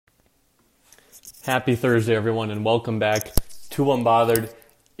Happy Thursday, everyone, and welcome back to Unbothered.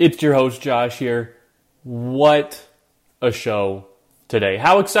 It's your host, Josh, here. What a show today.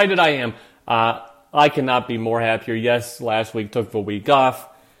 How excited I am. I cannot be more happier. Yes, last week took the week off.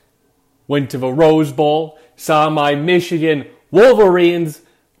 Went to the Rose Bowl. Saw my Michigan Wolverines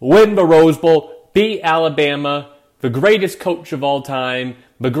win the Rose Bowl. Beat Alabama. The greatest coach of all time.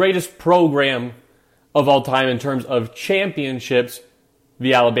 The greatest program of all time in terms of championships.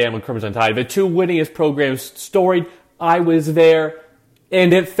 The Alabama Crimson Tide. The two winningest programs storied. I was there,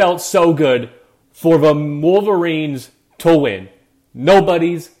 and it felt so good for the Wolverines to win.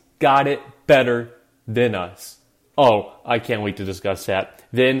 Nobody's got it better than us. Oh, I can't wait to discuss that.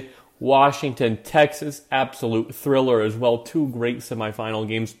 Then Washington, Texas, absolute thriller as well. Two great semifinal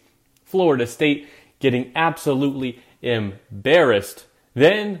games. Florida State getting absolutely embarrassed.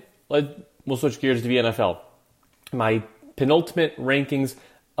 Then we'll switch gears to the NFL. My penultimate rankings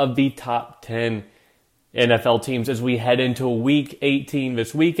of the top 10 NFL teams as we head into Week 18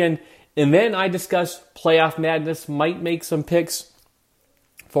 this weekend. And then I discuss playoff madness, might make some picks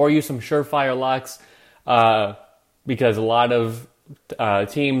for you, some surefire locks, because a lot of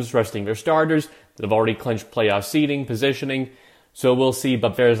teams resting their starters that have already clinched playoff seeding, positioning. So we'll see,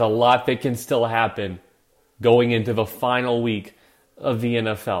 but there's a lot that can still happen going into the final week of the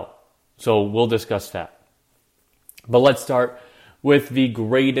NFL. So we'll discuss that. But let's start with the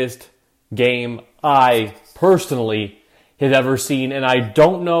greatest game I personally have ever seen. And I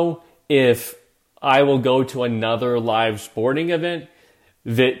don't know if I will go to another live sporting event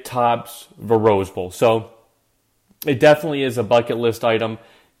that tops the Rose Bowl. So it definitely is a bucket list item.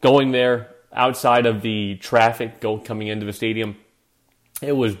 Going there outside of the traffic coming into the stadium,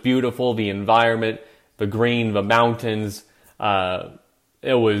 it was beautiful. The environment, the green, the mountains, it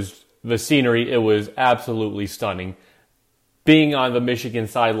was the scenery. It was absolutely stunning. Being on the Michigan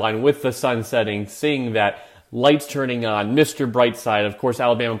sideline with the sun setting, seeing that, lights turning on, Mr. Brightside. Of course,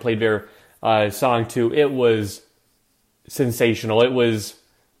 Alabama played their song too. It was sensational. It was,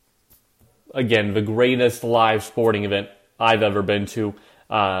 again, the greatest live sporting event I've ever been to.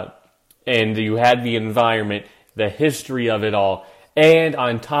 And you had the environment, the history of it all. And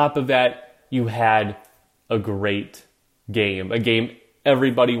on top of that, you had a great game. A game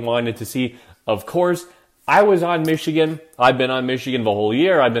everybody wanted to see. Of course, I was on Michigan. I've been on Michigan the whole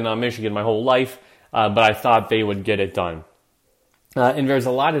year. I've been on Michigan my whole life. But I thought they would get it done. And there's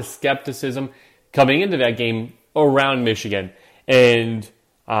a lot of skepticism coming into that game around Michigan. And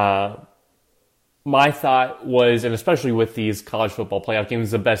my thought was, and especially with these college football playoff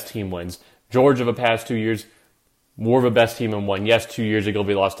games, the best team wins. Georgia the past 2 years were the best team and won. Yes, 2 years ago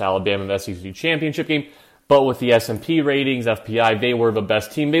they lost to Alabama in the SEC championship game. But with the S&P ratings, FPI, they were the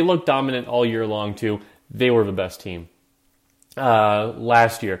best team. They looked dominant all year long too. They were the best team.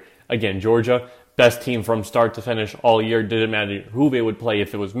 Last year, again, Georgia, best team from start to finish all year. Didn't matter who they would play.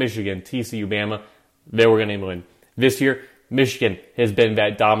 If it was Michigan, TCU, Bama, they were going to win. This year, Michigan has been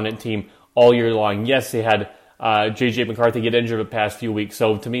that dominant team all year long. Yes, they had J.J. McCarthy get injured the past few weeks.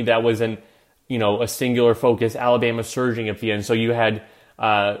 So to me, that wasn't a singular focus. Alabama surging at the end. So you had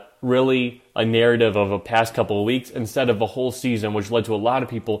really a narrative of a past couple of weeks instead of the whole season, which led to a lot of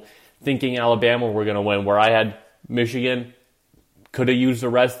people thinking Alabama were going to win, where I had Michigan could have used the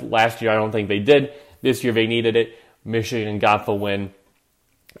rest. Last year, I don't think they did. This year, they needed it. Michigan got the win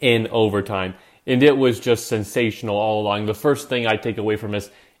in overtime. And it was just sensational all along. The first thing I take away from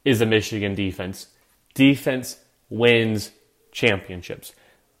this is the Michigan defense. Defense wins championships.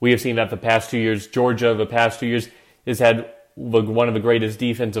 We have seen that the past 2 years. Georgia, the past 2 years, has had one of the greatest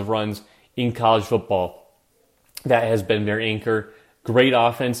defensive runs in college football. That has been their anchor. Great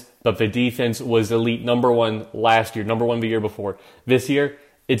offense, but the defense was elite. Number one last year, number one the year before. This year,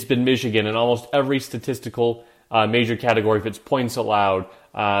 it's been Michigan in almost every statistical major category. If it's points allowed,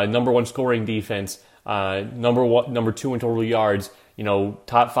 number one scoring defense, number two in total yards,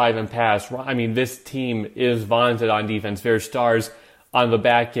 top five in pass. I mean, this team is vaunted on defense. Their stars on the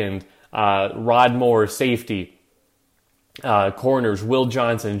back end, Rod Moore, safety, corners, Will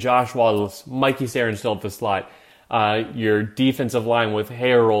Johnson, Josh Wallace, Mikey Sarin still at the slot. Your defensive line with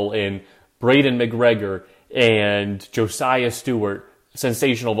Harrell and Braden McGregor and Josiah Stewart,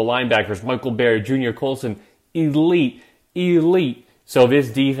 sensational. The linebackers, Michael Barrett, Junior Colson, elite. So this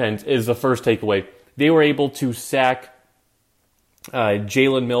defense is the first takeaway. They were able to sack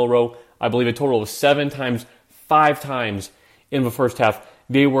Jalen Milroe, I believe a total of 7 times, 5 times in the first half.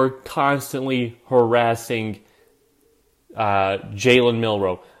 They were constantly harassing Jalen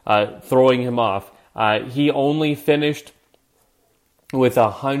Milroe, throwing him off. He only finished with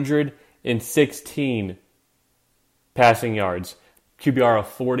 116 passing yards. QBR of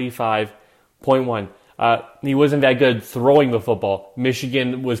 45.6. Point one. He wasn't that good throwing the football.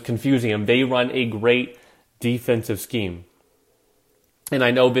 Michigan was confusing him. They run a great defensive scheme. And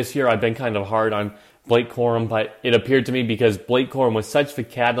I know this year I've been kind of hard on Blake Corum, but it appeared to me because Blake Corum was such the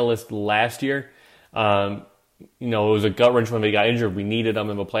catalyst last year. It was a gut wrench when they got injured. We needed them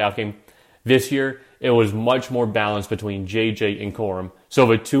in the playoff game. This year, it was much more balanced between JJ and Corum. So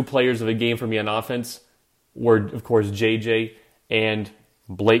the two players of the game for me on offense were, of course, JJ and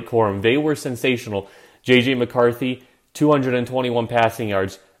Blake Corum. They were sensational. JJ McCarthy, 221 passing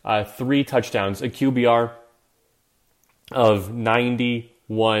yards, 3 touchdowns, a QBR of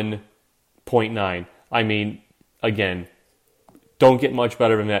 91.9. I mean, again, don't get much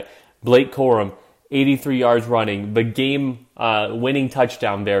better than that. Blake Corum, 83 yards running, the game winning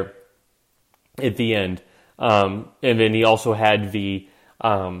touchdown there at the end. And then he also had the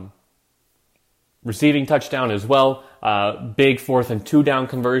receiving touchdown as well. Big 4th and 2 down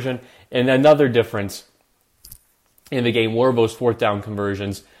conversion. And another difference in the game were those 4th down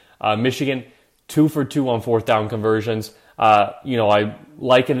conversions. Michigan, 2 for 2 on 4th down conversions. I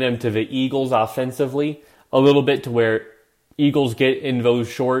liken them to the Eagles offensively a little bit, to where Eagles get in those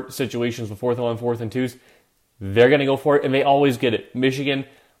short situations with 4th and 1, 4th and 2s. They're going to go for it, and they always get it. Michigan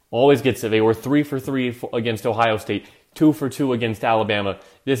always gets it. They were 3 for 3 against Ohio State, 2 for 2 against Alabama.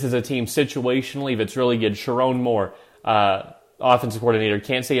 This is a team situationally that's really good. Sharon Moore, offensive coordinator,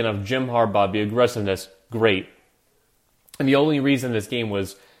 can't say enough. Jim Harbaugh, the aggressiveness, great. And the only reason this game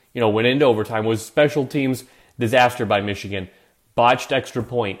was, went into overtime was special teams disaster by Michigan. Botched extra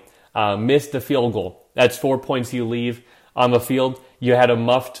point, missed the field goal. That's 4 points you leave on the field. You had a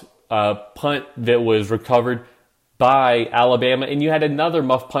muffed punt that was recovered by Alabama, and you had another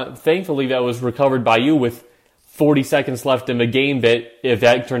muffed punt, thankfully, that was recovered by you with 40 seconds left in the game, that if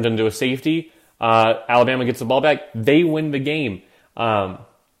that turns into a safety, Alabama gets the ball back, they win the game. And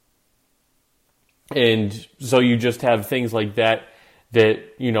so you just have things like that,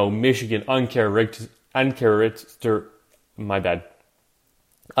 Michigan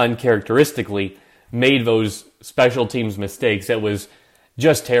uncharacteristically made those special teams mistakes. That was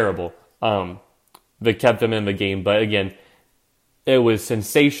just terrible. That kept them in the game. But again, it was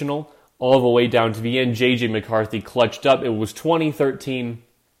sensational all the way down to the end. J.J. McCarthy clutched up. It was 2013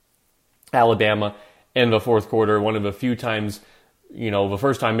 Alabama in the fourth quarter. One of the few times, the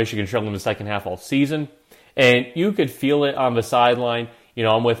first time Michigan trailed in the second half all season. And you could feel it on the sideline.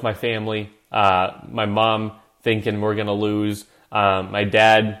 I'm with my family. My mom thinking we're going to lose. My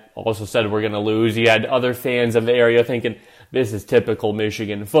dad also said we're going to lose. You had other fans of the area thinking, this is typical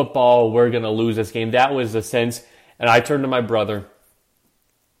Michigan football. We're going to lose this game. That was the sense. And I turned to my brother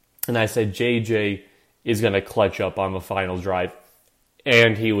and I said, JJ is going to clutch up on the final drive.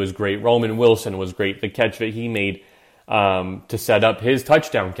 And he was great. Roman Wilson was great. The catch that he made to set up his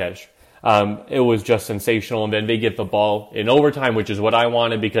touchdown catch. It was just sensational. And then they get the ball in overtime, which is what I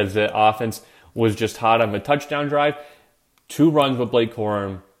wanted because the offense was just hot on the touchdown drive. 2 runs with Blake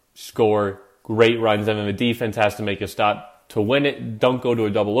Corum, score, great runs, and then the defense has to make a stop to win it. Don't go to a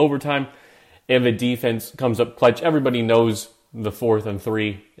double overtime. And the defense comes up clutch. Everybody knows the 4th and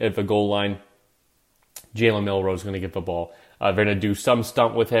 3 at the goal line. Jalen Milroe is going to get the ball. They're going to do some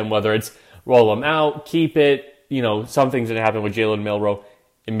stunt with him, whether it's roll him out, keep it. Something's going to happen with Jalen Milroe.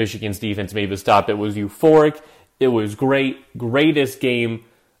 And Michigan's defense made the stop. It was euphoric. It was great. Greatest game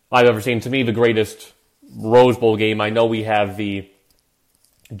I've ever seen. To me, the greatest Rose Bowl game. I know we have the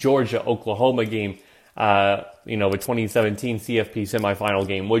Georgia-Oklahoma game, the 2017 CFP semifinal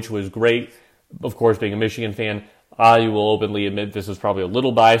game, which was great. Of course, being a Michigan fan, I will openly admit this was probably a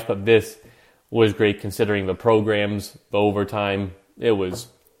little biased, but this was great considering the programs, the overtime. It was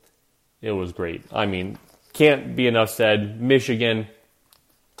great. I mean, can't be enough said. Michigan,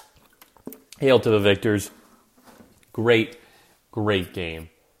 hail to the victors. Great, great game.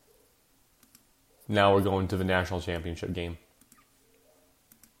 Now we're going to the national championship game.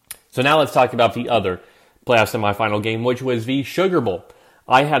 So now let's talk about the other playoff semifinal game, which was the Sugar Bowl.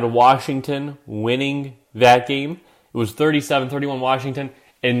 I had Washington winning that game. It was 37-31 Washington.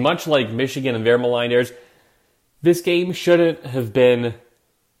 And much like Michigan and their maligned heirs, this game shouldn't have been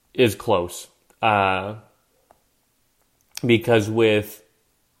as close. Because with,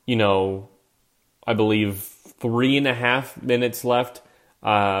 I believe 3.5 minutes left,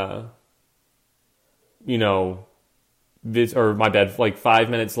 like 5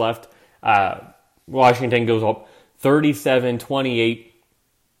 minutes left. Washington goes up 37-28.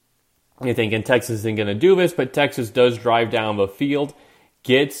 You're thinking Texas isn't going to do this, but Texas does drive down the field,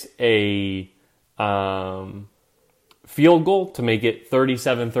 gets a field goal to make it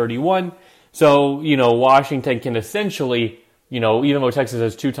 37-31. So, Washington can essentially, even though Texas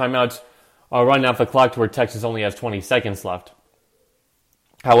has 2 timeouts, run off the clock to where Texas only has 20 seconds left.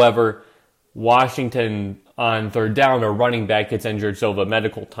 However, Washington on third down, their running back gets injured, so the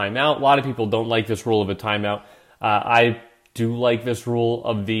medical timeout. A lot of people don't like this rule of a timeout. I do like this rule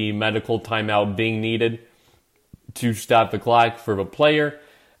of the medical timeout being needed to stop the clock for the player.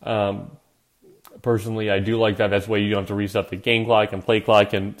 Personally, I do like that. That's why you don't have to reset the game clock and play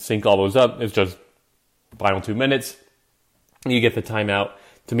clock and sync all those up. It's just final 2 minutes. You get the timeout.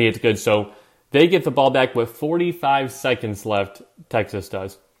 To me, it's good. So they get the ball back with 45 seconds left, Texas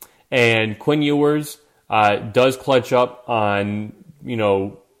does. And Quinn Ewers does clutch up on,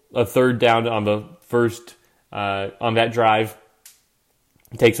 a third down on the first, on that drive.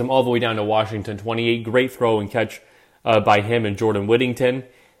 Takes him all the way down to Washington 28. Great throw and catch by him and Jordan Whittington.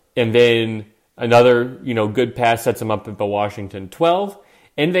 And then another, good pass sets him up at the Washington 12.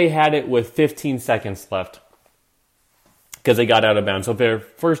 And they had it with 15 seconds left because they got out of bounds. So they're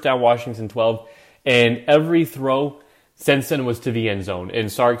first down, Washington 12. And every throw since then was to the end zone.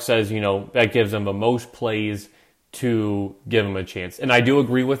 And Sark says, that gives them the most plays to give them a chance. And I do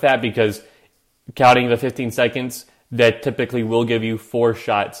agree with that because counting the 15 seconds, that typically will give you 4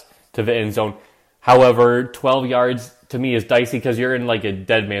 shots to the end zone. However, 12 yards to me is dicey because you're in like a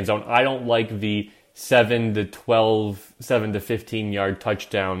dead man zone. I don't like the 7 to 12, 7 to 15 yard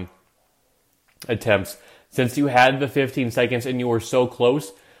touchdown attempts. Since you had the 15 seconds and you were so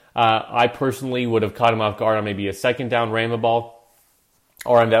close, I personally would have caught him off guard on maybe a second down, ran the ball,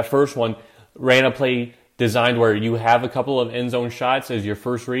 or on that first one, ran a play designed where you have a couple of end zone shots as your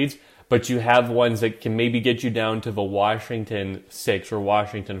first reads, but you have ones that can maybe get you down to the Washington 6 or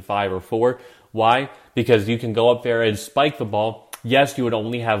Washington 5 or 4. Why? Because you can go up there and spike the ball. Yes, you would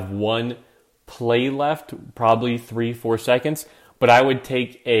only have one play left, probably 3-4 seconds, but I would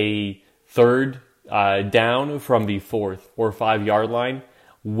take a third down from the 4th or 5 yard line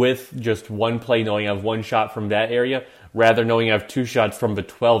with just one play, knowing I have one shot from that area, rather knowing I have 2 shots from the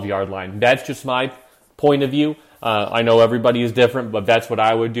 12 yard line. That's just my point of view. I know everybody is different, but that's what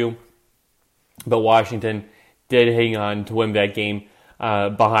I would do. But Washington did hang on to win that game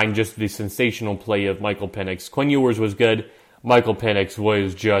behind just the sensational play of Michael Penix. Quinn Ewers was good. Michael Penix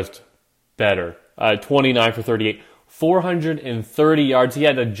was just better. 29 for 38, 430 yards. He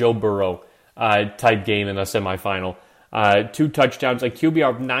had a Joe Burrow type game in the semifinal. 2 touchdowns, a QBR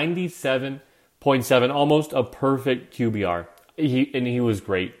of 97.7, almost a perfect QBR. He was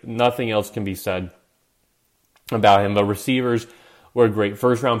great. Nothing else can be said about him. The receivers were great.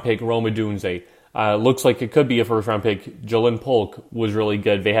 First-round pick, Rome Odunze. Looks like it could be a first-round pick. Jalen Polk was really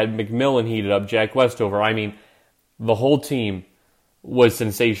good. They had McMillan heated up, Jack Westover. I mean, the whole team was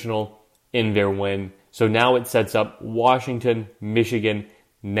sensational in their win. So now it sets up Washington, Michigan,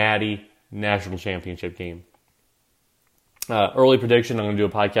 Natty National Championship game. Early prediction, I'm going to do a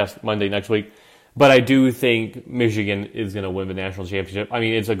podcast Monday next week. But I do think Michigan is going to win the national championship. I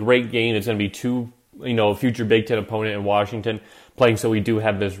mean, it's a great game. It's going to be 2, future Big Ten opponent in Washington playing. So we do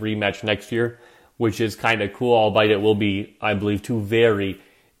have this rematch next year, which is kind of cool, albeit it will be, I believe, 2 very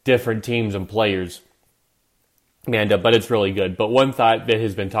different teams and players. But it's really good. But one thought that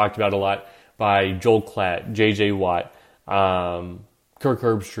has been talked about a lot by Joel Klatt, J.J. Watt, Kirk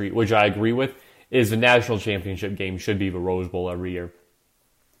Herbstreit, which I agree with, is the national championship game should be the Rose Bowl every year.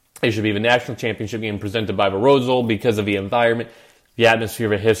 It should be the national championship game presented by the Rose Bowl because of the environment, the atmosphere,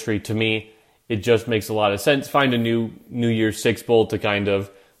 the history. To me, it just makes a lot of sense. Find a new Year's Six Bowl to kind of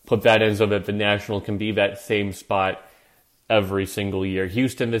put that in so that the national can be that same spot every single year.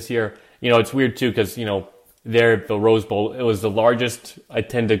 Houston this year, it's weird too because, there at the Rose Bowl, it was the largest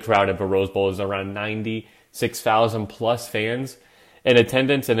attended crowd at the Rose Bowl. It was around 96,000 plus fans in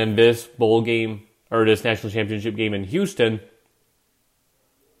attendance. And in this bowl game, or this national championship game in Houston,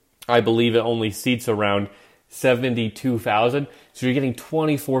 I believe it only seats around 72,000. So you're getting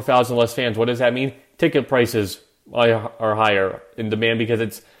 24,000 less fans. What does that mean? Ticket prices are higher in demand because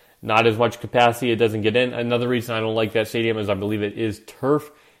it's not as much capacity. It doesn't get in. Another reason I don't like that stadium is I believe it is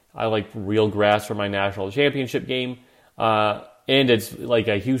turf. I like real grass for my national championship game. And it's like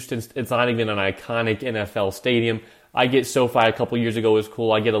a Houston, it's not even an iconic NFL stadium. I get SoFi a couple years ago was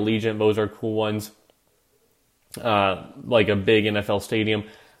cool. I get Allegiant. Those are cool ones. Like a big NFL stadium.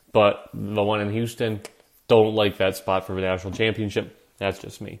 But the one in Houston, don't like that spot for the national championship. That's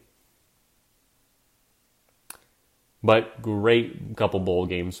just me. But great couple bowl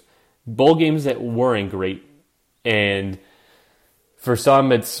games. Bowl games that weren't great. And for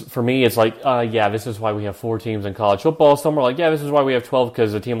some, for me, it's like, this is why we have 4 teams in college football. Some are like, this is why we have 12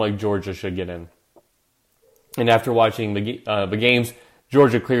 because a team like Georgia should get in. And after watching the games,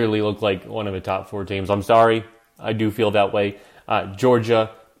 Georgia clearly looked like one of the top 4 teams. I'm sorry, I do feel that way.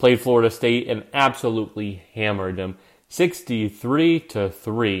 Georgia played Florida State and absolutely hammered them.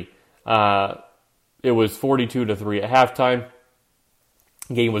 63-3. It was 42-3 at halftime.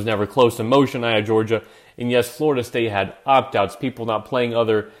 Game was never close. Emotion, I had Georgia. And yes, Florida State had opt-outs, people not playing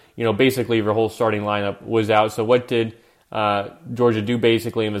basically their whole starting lineup was out. So what did Georgia do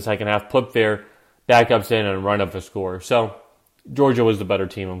basically in the second half? Put their backups in and run up the score. So Georgia was the better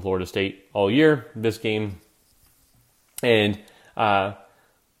team in Florida State all year, this game. And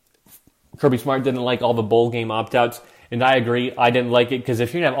Kirby Smart didn't like all the bowl game opt-outs. And I agree, I didn't like it because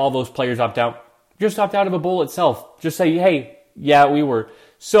if you're going to have all those players opt out, just opt out of the bowl itself. Just say, hey, yeah, we were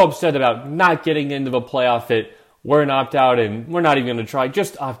so upset about not getting into the playoff that we're an opt-out and we're not even going to try.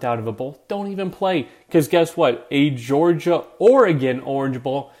 Just opt out of a bowl. Don't even play. Because guess what? A Georgia-Oregon Orange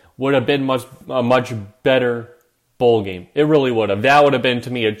Bowl would have been a much better bowl game. It really would have. That would have been,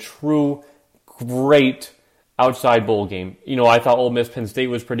 to me, a true, great outside bowl game. I thought Ole Miss Penn State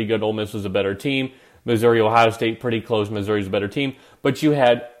was pretty good. Ole Miss was a better team. Missouri Ohio State, pretty close. Missouri's a better team. But you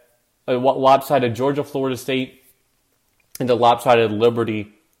had a lopsided Georgia Florida State and a lopsided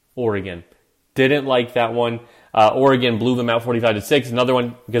Liberty Oregon. Didn't like that one. Oregon blew them out 45-6. Another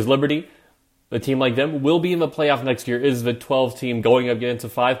one, because Liberty, a team like them, will be in the playoff next year, is the 12 team going up against a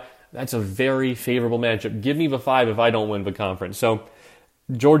 5. That's a very favorable matchup. Give me the 5 if I don't win the conference. So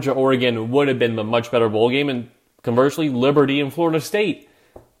Georgia-Oregon would have been the much better bowl game, and conversely, Liberty and Florida State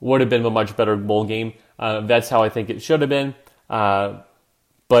would have been a much better bowl game. That's how I think it should have been.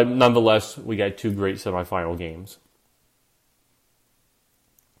 But nonetheless, we got 2 great semifinal games.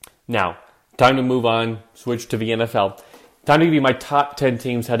 Now, time to move on, switch to the NFL. Time to give you my top 10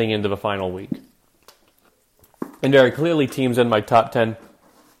 teams heading into the final week. And there are clearly teams in my top 10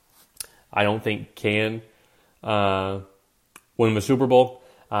 I don't think can win the Super Bowl.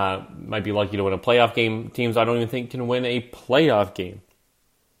 Might be lucky to win a playoff game. Teams I don't even think can win a playoff game.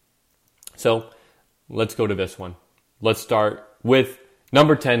 So, let's go to this one. Let's start with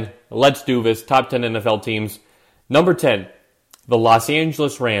number 10. Let's do this. Top 10 NFL teams. Number 10, the Los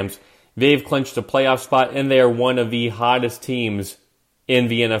Angeles Rams. They've clinched a playoff spot, and they are one of the hottest teams in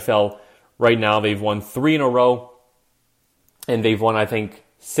the NFL right now. They've won 3 in a row, and they've won, I think,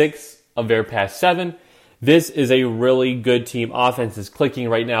 6 of their past 7. This is a really good team. Offense is clicking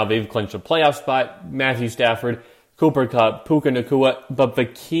right now. They've clinched a playoff spot. Matthew Stafford, Cooper Kupp, Puka Nacua. But the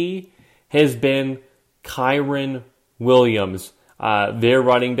key has been Kyren Williams. Their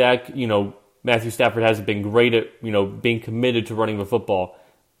running back, Matthew Stafford hasn't been great at, being committed to running the football.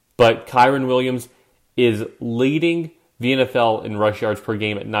 But Kyren Williams is leading the NFL in rush yards per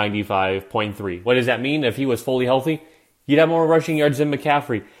game at 95.3. What does that mean? If he was fully healthy, he'd have more rushing yards than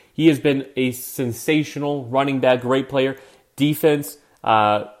McCaffrey. He has been a sensational running back, great player. Defense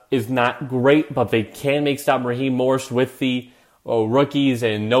is not great, but they can make stop. Raheem Morris with the rookies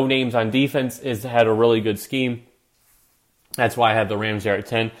and no names on defense has had a really good scheme. That's why I have the Rams there at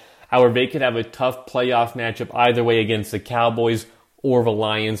 10. However, they could have a tough playoff matchup either way against the Cowboys or the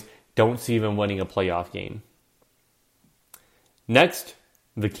Lions. Don't see them winning a playoff game. Next,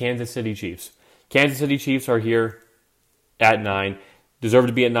 the Kansas City Chiefs. Kansas City Chiefs are here at 9. Deserve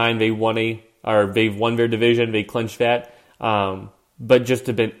to be at 9. They've won their division. They clinched that. But just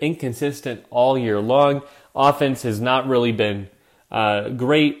have been inconsistent all year long. Offense has not really been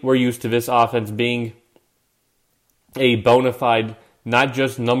great. We're used to this offense being a bona fide, not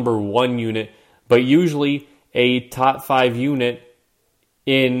just number 1 unit, but usually a top 5 unit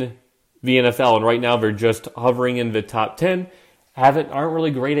in the NFL. And right now they're just hovering in the top 10. Aren't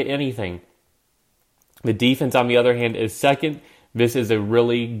really great at anything. The defense, on the other hand, is second. This is a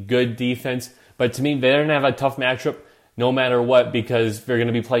really good defense. But to me, they're going to have a tough matchup no matter what, because they're going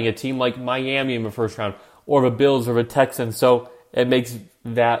to be playing a team like Miami in the first round, or the Bills or the Texans. So it makes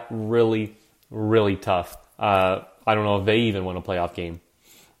that really, really tough. I don't know if they even win a playoff game.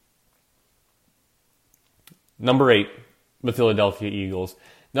 Number 8, the Philadelphia Eagles.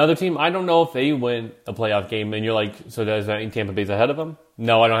 Another team, I don't know if they win a playoff game. And you're like, so does that mean Tampa Bay's ahead of them?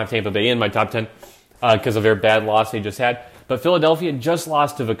 No, I don't have Tampa Bay in my top 10 because of their bad loss they just had. But Philadelphia just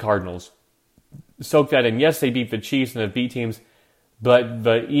lost to the Cardinals. Soak that in. Yes, they beat the Chiefs and the beat teams, but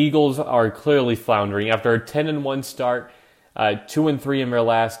the Eagles are clearly floundering. After a 10-1 start, 2-3 in their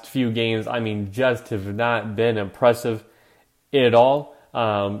last few games, just have not been impressive at all.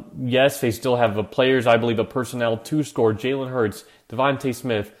 Yes, they still have the players, I believe, the personnel to score. Jalen Hurts, Devontae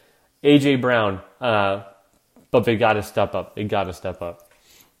Smith, A.J. Brown, but they got to step up.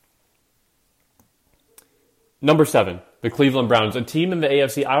 Number 7, the Cleveland Browns, a team in the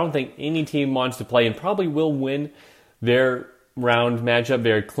AFC I don't think any team wants to play and probably will win their round matchup.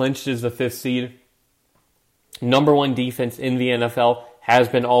 They're clinched as the 5th seed. Number 1 defense in the NFL, has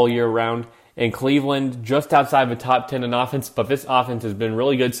been all year round. And Cleveland, just outside of the top 10 in offense, but this offense has been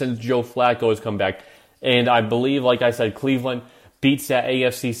really good since Joe Flacco has come back. And I believe, like I said, Cleveland beats that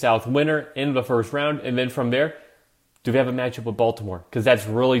AFC South winner in the first round. And then from there, do we have a matchup with Baltimore? Because that's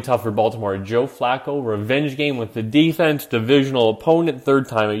really tough for Baltimore. Joe Flacco, revenge game with the defense, divisional opponent, third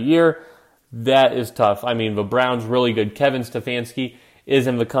time a year. That is tough. I mean, the Browns, really good. Kevin Stefanski is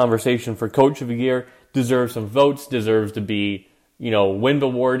in the conversation for Coach of the Year, deserves some votes, deserves to be, win the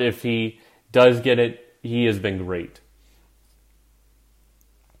award if he does get it. He has been great.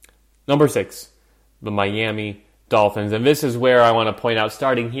 Number 6, the Miami Dolphins. And this is where I want to point out,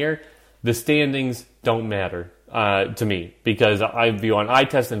 starting here, the standings don't matter to me because I view on eye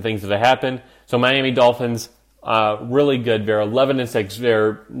test and things that happen. So Miami Dolphins, really good. They're 11-6.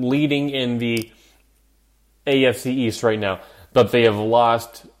 They're leading in the AFC East right now. But they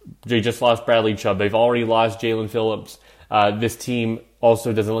just lost Bradley Chubb. They've already lost Jalen Phillips. This team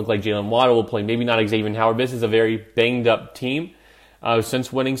also doesn't look like Jalen Waddle will play. Maybe not Xavier Howard. This is a very banged-up team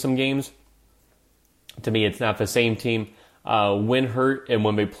since winning some games. To me, it's not the same team. When hurt and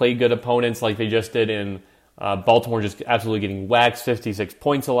when they play good opponents like they just did in Baltimore, just absolutely getting waxed, 56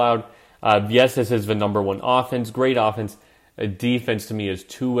 points allowed. Yes, this is the number one offense. Great offense. Defense, to me, is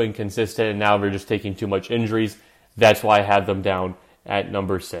too inconsistent, and now they're just taking too much injuries. That's why I have them down at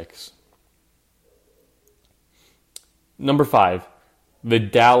number 6. Number 5, the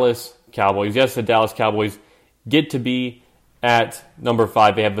Dallas Cowboys. Yes, the Dallas Cowboys get to be at number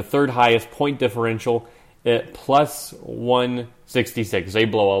 5. They have the third highest point differential at plus 166. They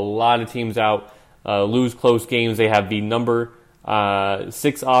blow a lot of teams out, lose close games. They have the number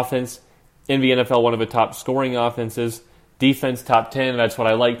 6 offense in the NFL, one of the top scoring offenses. Defense, top 10. That's what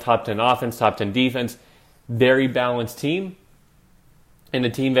I like. Top 10 offense, top 10 defense. Very balanced team. And a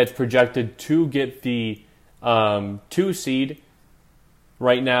team that's projected to get the 2 seed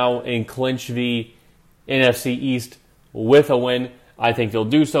right now and clinch the NFC East with a win. I think they'll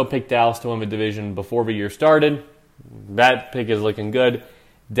do so. Pick Dallas to win the division before the year started. That pick is looking good.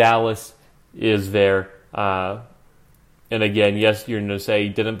 Dallas is there. And again, yes, you're going to say,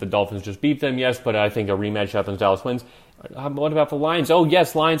 didn't the Dolphins just beat them? Yes, but I think a rematch happens. Dallas wins. What about the Lions? Oh,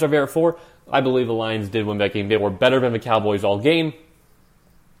 yes, Lions are there at 4. I believe the Lions did win that game. They were better than the Cowboys all game.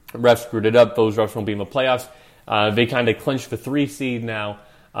 Refs screwed it up. Those refs won't be in the playoffs. They kind of clinched the 3 seed now.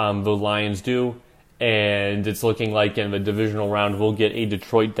 The Lions do. And it's looking like in the divisional round we'll get a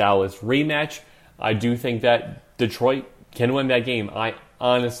Detroit-Dallas rematch. I do think that Detroit can win that game. I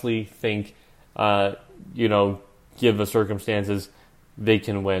honestly think, given the circumstances, they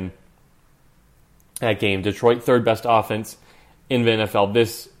can win that game. Detroit, third best offense in the NFL.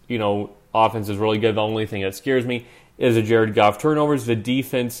 This, offense is really good. The only thing that scares me is the Jared Goff turnovers. The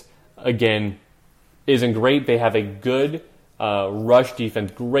defense, again, isn't great. They have a good rush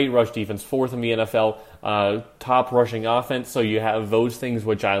defense, great rush defense, 4th in the NFL, top rushing offense. So you have those things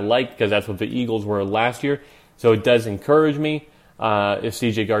which I like because that's what the Eagles were last year. So it does encourage me. If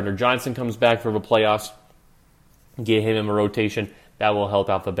C.J. Gardner-Johnson comes back for the playoffs, get him in the rotation, that will help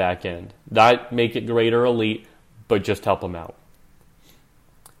out the back end. Not make it great or elite, but just help them out.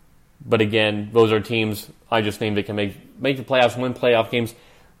 But again, those are teams I just named that can make the playoffs, win playoff games.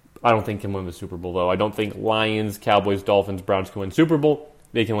 I don't think can win the Super Bowl, though. I don't think Lions, Cowboys, Dolphins, Browns can win Super Bowl.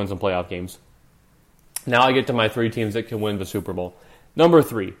 They can win some playoff games. Now I get to my 3 teams that can win the Super Bowl. Number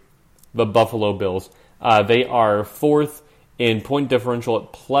 3, the Buffalo Bills. They are 4th in point differential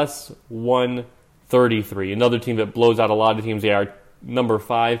at plus 133. Another team that blows out a lot of teams. They are number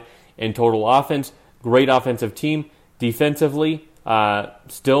 5 in total offense. Great offensive team. Defensively,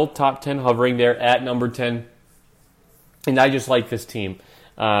 still top 10, hovering there at number 10. And I just like this team.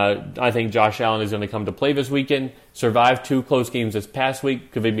 I think Josh Allen is going to come to play this weekend. Survived 2 close games this past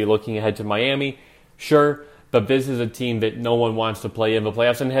week. Could they be looking ahead to Miami? Sure. But this is a team that no one wants to play in the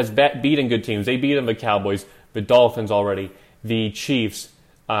playoffs and has beaten good teams. They beat the Cowboys, the Dolphins already, the Chiefs.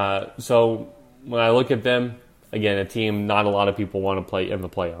 So when I look at them, again, a team not a lot of people want to play in the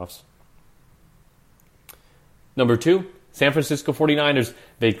playoffs. Number 2, San Francisco 49ers.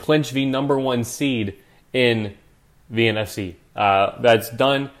 They clinch the number 1 seed in the NFC. That's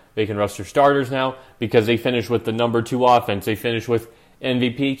done. They can rest their starters now because they finished with the number 2 offense. They finished with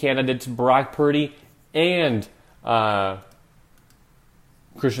MVP candidates Brock Purdy and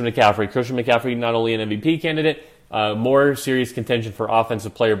Christian McCaffrey. Christian McCaffrey, not only an MVP candidate, more serious contention for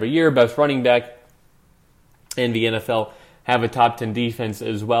Offensive Player of the Year, best running back in the NFL, have a top 10 defense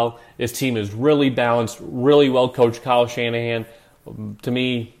as well. This team is really balanced, really well coached. Kyle Shanahan, to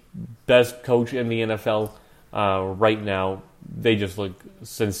me, best coach in the NFL right now. They just look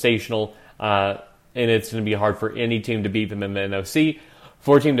sensational, and it's going to be hard for any team to beat them in the NFC.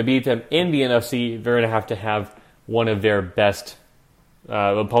 For a team to beat them in the NFC, they're going to have one of their best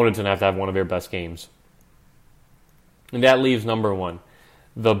opponents, and have to have one of their best games. And that leaves number 1,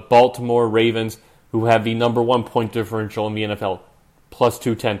 the Baltimore Ravens, who have the number 1 point differential in the NFL, plus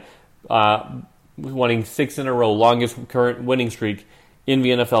 210, winning 6 in a row, longest current winning streak in the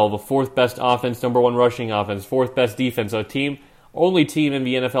NFL, the 4th best offense, number 1 rushing offense, 4th best defense, only team in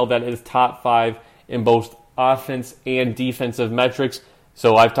the NFL that is top 5 in both offense and defensive metrics.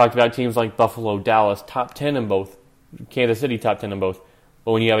 So I've talked about teams like Buffalo, Dallas, top 10 in both, Kansas City, top 10 in both.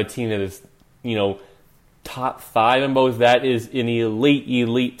 But when you have a team that is, top 5 in both, that is an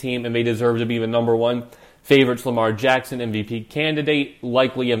elite team, and they deserve to be the number 1 favorites. Lamar Jackson, MVP candidate,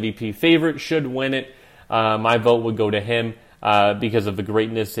 likely MVP favorite, should win it. My vote would go to him because of the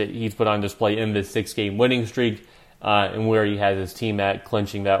greatness that he's put on display in this 6-game winning streak, and where he has his team at,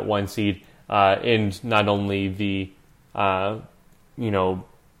 clinching that 1 seed, and not only the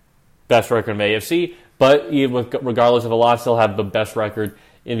best record in the AFC, but regardless of a loss, they'll have the best record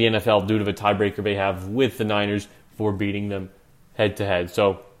in the NFL due to the tiebreaker they have with the Niners for beating them head-to-head.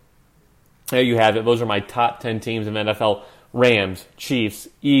 So there you have it. Those are my top 10 teams in the NFL. Rams, Chiefs,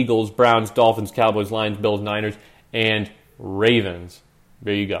 Eagles, Browns, Dolphins, Cowboys, Lions, Bills, Niners, and Ravens.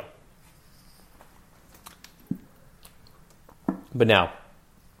 There you go. But now,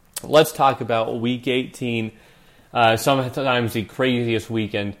 let's talk about Week 18, sometimes the craziest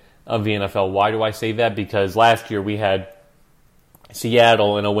weekend of the NFL. Why do I say that? Because last year we had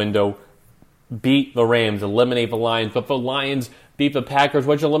Seattle in a window beat the Rams, eliminate the Lions, but the Lions beat the Packers,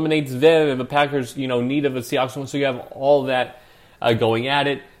 which eliminates them, and the Packers, need of the Seahawks one. So you have all that going at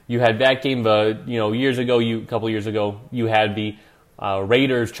it. You had that game, a couple years ago, you had the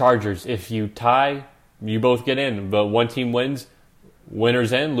Raiders Chargers. If you tie, you both get in, but one team wins,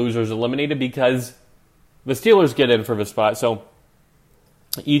 winners in, losers eliminated, because the Steelers get in for the spot. So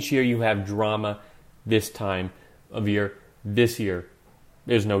each year you have drama this time of year. This year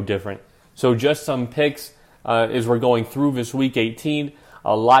is no different. So just some picks as we're going through this Week 18.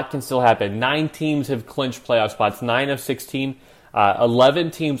 A lot can still happen. 9 teams have clinched playoff spots, 9 of 16. 11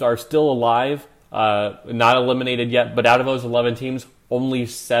 teams are still alive, not eliminated yet, but out of those 11 teams, only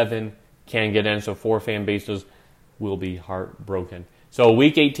 7 can get in, so 4 fan bases will be heartbroken. So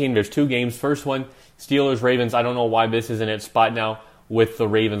Week 18, there's 2 games. First one, Steelers-Ravens. I don't know why this isn't its spot now with the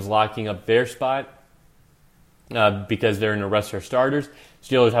Ravens locking up their spot. Because they're in the rest of their starters.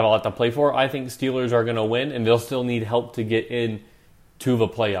 Steelers have a lot to play for. I think Steelers are going to win, and they'll still need help to get in to the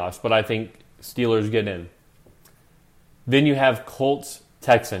playoffs. But I think Steelers get in. Then you have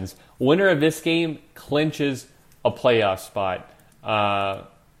Colts-Texans. Winner of this game clinches a playoff spot.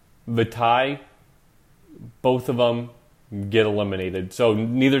 The tie, both of them get eliminated. So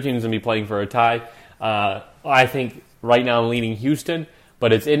neither team's going to be playing for a tie. I think right now I'm leaning Houston,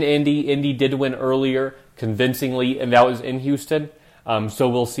 but it's in Indy. Indy did win earlier convincingly, and that was in Houston. So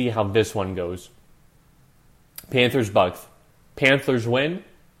we'll see how this one goes. Panthers-Bucks. Panthers win.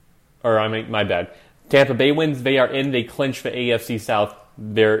 My bad. Tampa Bay wins. They are in. They clinch the AFC South.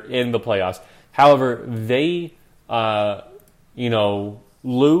 They're in the playoffs. However, they,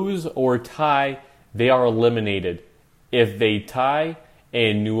 lose or tie, they are eliminated. If they tie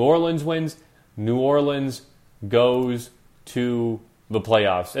and New Orleans wins, New Orleans goes to the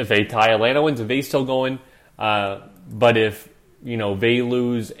playoffs. If they tie, Atlanta wins, they still going. But if, they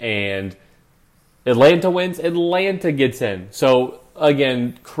lose and Atlanta wins, Atlanta gets in. So,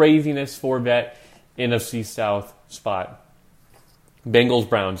 again, craziness for that NFC South spot.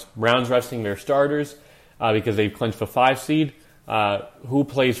 Bengals-Browns. Browns resting their starters because they've clinched the 5 seed. Who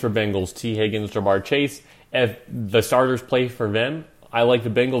plays for Bengals? T. Higgins, Ja'Marr Chase. If the starters play for them, I like the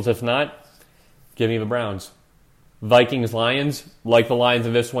Bengals. If not, give me the Browns. Vikings-Lions. Like the Lions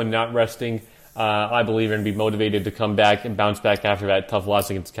in this one, not resting. I believe they're going to be motivated to come back and bounce back after that tough loss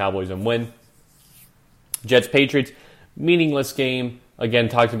against the Cowboys and win. Jets-Patriots, meaningless game. Again,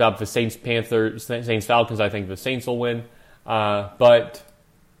 talked about the Saints-Falcons. I think the Saints will win. But,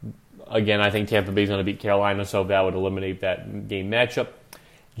 again, I think Tampa Bay is going to beat Carolina, so that would eliminate that game matchup.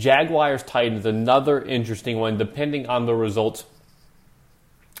 Jaguars-Titans, another interesting one, depending on the results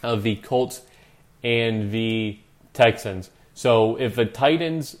of the Colts and the Texans. So if the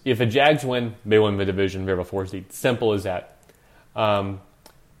Jags win, they win the division. They're a 4 seed. Simple as that.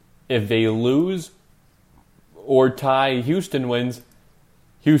 If they lose or tie, Houston wins,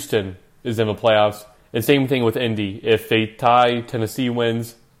 Houston is in the playoffs. And same thing with Indy. If they tie, Tennessee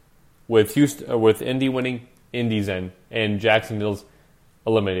wins. With Indy winning, Indy's in. And Jacksonville's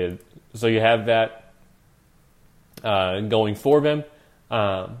eliminated. So you have that going for them.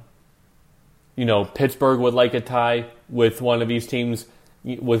 Pittsburgh would like a tie with one of these teams.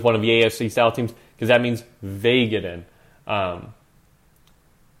 with one of the AFC South teams because that means they get in.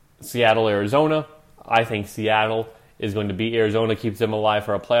 Seattle, Arizona. I think Seattle is going to beat Arizona, keeps them alive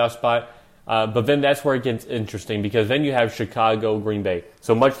for a playoff spot. But then that's where it gets interesting because then you have Chicago, Green Bay.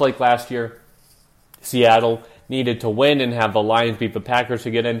 So much like last year, Seattle needed to win and have the Lions beat the Packers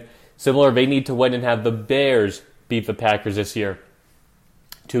to get in. Similar, they need to win and have the Bears beat the Packers this year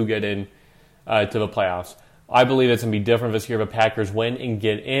to get in to the playoffs. I believe it's going to be different this year if the Packers win and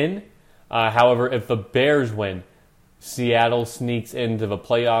get in. However, if the Bears win, Seattle sneaks into the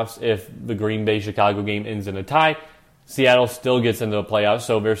playoffs. If the Green Bay-Chicago game ends in a tie, Seattle still gets into the playoffs.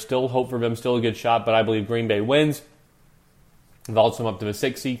 So there's still hope for them, still a good shot, but I believe Green Bay wins. Vaults them up to the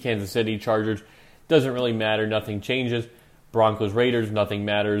 6th seed. Kansas City, Chargers. Doesn't really matter. Nothing changes. Broncos, Raiders, nothing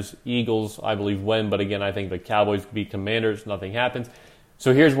matters. Eagles, I believe, win, but again, I think the Cowboys beat Commanders. Nothing happens.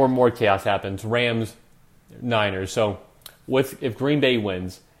 So here's where more chaos happens. Rams, Niners. So if Green Bay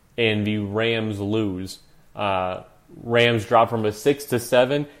wins and the Rams lose, Rams drop from a 6 to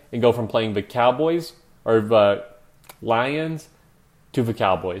 7 and go from playing the Cowboys or the Lions to the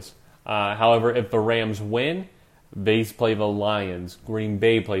Cowboys. However, if the Rams win, they play the Lions. Green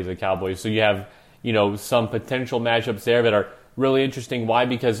Bay plays the Cowboys. So you have, some potential matchups there that are really interesting. Why?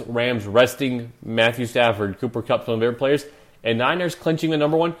 Because Rams resting Matthew Stafford, Cooper Kupp, some of their players, and Niners clinching the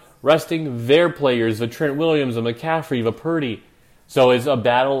number one, resting their players, the Trent Williams, the McCaffrey, the Purdy. So it's a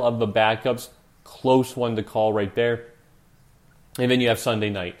battle of the backups. Close one to call right there. And then you have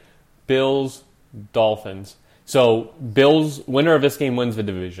Sunday night. Bills, Dolphins. So Bills, winner of this game wins the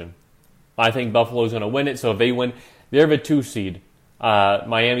division. I think Buffalo's going to win it. So if they win, they're the 2 seed.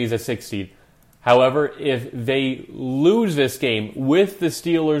 Miami's a 6 seed. However, if they lose this game with the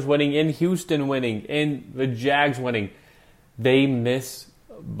Steelers winning and Houston winning and the Jags winning, they miss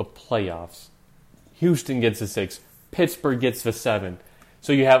the playoffs. Houston gets the 6. Pittsburgh gets the 7.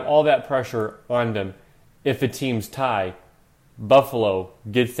 So you have all that pressure on them. If the teams tie, Buffalo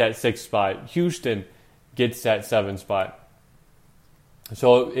gets that 6th spot. Houston gets that 7th spot.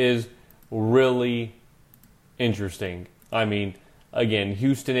 So it is really interesting. I mean, again,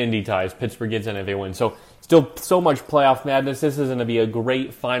 Houston, Indy ties. Pittsburgh gets in if they win. So still so much playoff madness. This is going to be a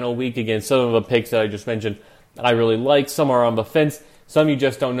great final week. Again, some of the picks that I just mentioned I really like. Some are on the fence. Some you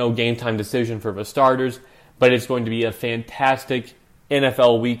just don't know. Game time decision for the starters. But it's going to be a fantastic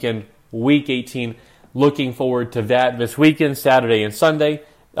NFL weekend, Week 18. Looking forward to that this weekend, Saturday and Sunday.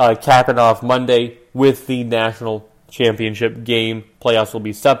 Capping off Monday with the national championship game. Playoffs will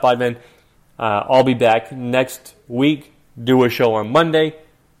be set by then. I'll be back next week, do a show on Monday,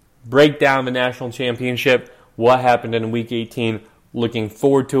 break down the national championship, what happened in Week 18. Looking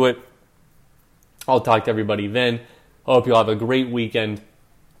forward to it. I'll talk to everybody then. Hope you all have a great weekend.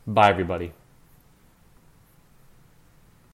 Bye, everybody.